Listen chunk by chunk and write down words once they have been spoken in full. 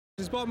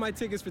Just bought my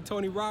tickets for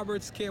Tony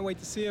Roberts. Can't wait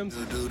to see him.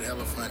 Dude,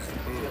 hella funny.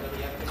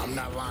 I'm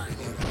not lying.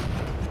 Ladies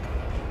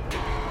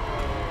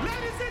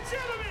and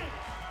gentlemen,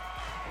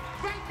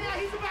 right now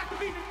he's about to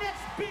be the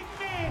next big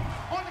man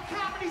on the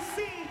comedy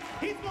scene.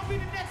 He's gonna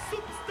be the next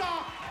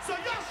superstar. So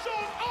y'all show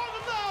him all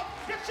the love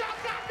that y'all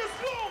got in this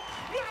room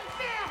right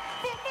now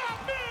for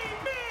my main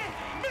man,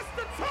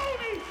 Mr.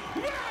 Tony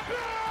Roberts!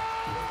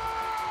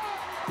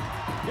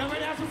 Y'all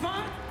ready to have some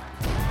fun?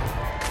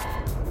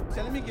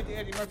 So let me get the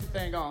Eddie Murphy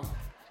thing on.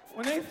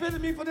 When they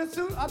fitted me for this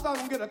suit, I thought I was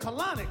gonna get a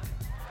colonic.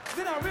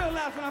 Then I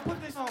realized when I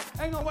put this on,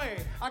 ain't no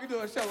way I could do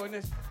a show in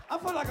this. I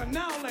feel like a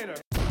now later.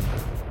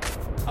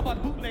 I bought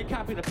a bootleg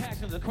copy of The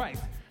Passion of the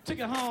Christ. Took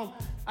it home.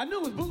 I knew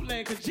it was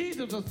bootleg because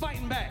Jesus was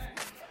fighting back.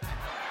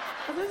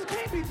 But this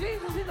can't be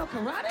Jesus, he no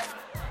karate?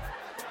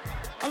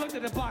 I looked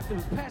at the box, it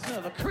was Passion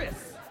of the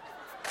Chris.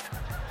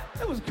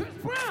 It was Chris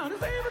Brown,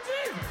 this ain't even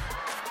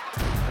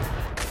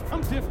Jesus.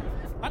 I'm different.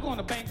 I go in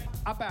the bank,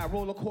 I buy a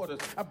roll of quarters,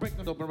 I break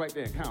them open right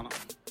there and count them.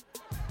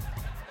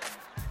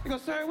 He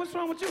goes, sir, what's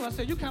wrong with you? I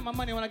said, you count my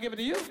money when I give it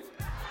to you.